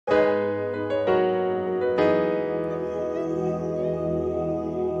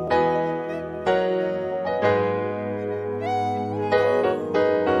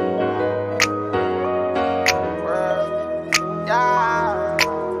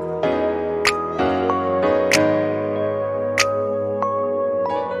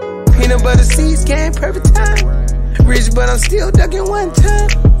Peanut butter seeds came perfect time. Rich, but I'm still ducking one time.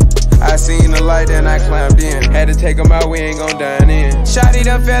 I seen the light and I climbed in. Had to take them out, we ain't gon' dine in. Shawty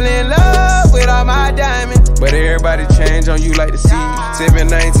done fell in love with all my diamonds, but everybody change on you like the sea. Sippin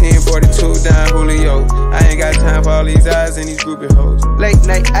 1942 down Julio. I ain't got time for all these eyes and these groupie hoes. Late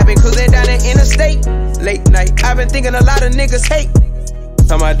night, I been cruising down the interstate. Late night, I been thinking a lot of niggas hate.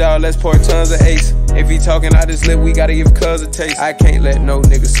 Tell my dog, let's pour tons of ace. If he talking out his lip, we gotta give cuz a taste. I can't let no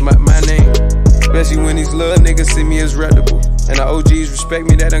nigga smut my name, especially when these little niggas see me as reputable. And the OGs respect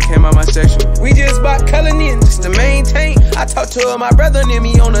me, that done came out my section. We just bought Cullinan just to maintain. I talked to my brother near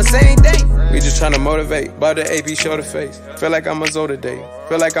me on the same thing. We just tryna motivate, bought the AP shoulder face. Feel like I'm a Zoe today,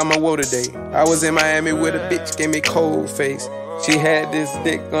 feel like I'm a woe today. I was in Miami with a bitch, gave me cold face. She had this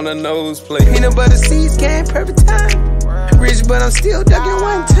dick on her nose plate. Peanut butter seeds came perfect time. Rich, but I'm still ducking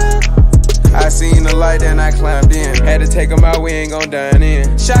one time. I seen the light and I climbed in. Had to take them out, we ain't gon' dine in.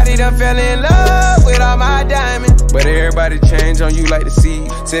 Shawty done fell in love with all my diamonds, but everybody change on you like the sea.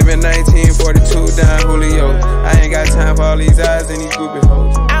 Sippin 1942 down Julio. I ain't got time for all these eyes and these groupie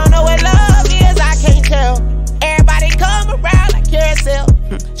hoes. I don't know what love is, I can't tell. Everybody come around like carousel.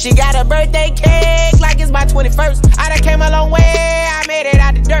 She got a birthday cake like it's my 21st. I done came a long way, I made it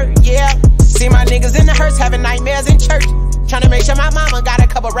out the dirt, yeah. See my niggas in the hearse having nightmares in church. Tryna make sure my mama got a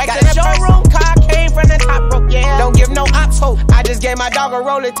couple racks in the showroom. Car came from the top rope, yeah. Don't give no ops hope. I just gave my dog a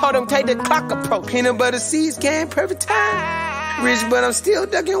roll and told him take the clock approach. Peanut butter seeds came perfect time. Rich, but I'm still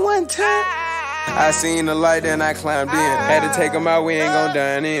ducking one time. I seen the light and I climbed in. Had to take them out, we ain't gon'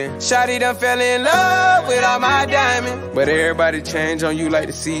 dine in. Shawty done fell in love with all my diamonds, but everybody change on you like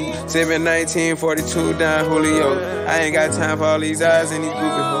the sea. Sippin 1942 down Julio. I ain't got time for all these eyes and these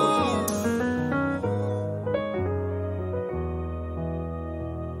groupie hoes.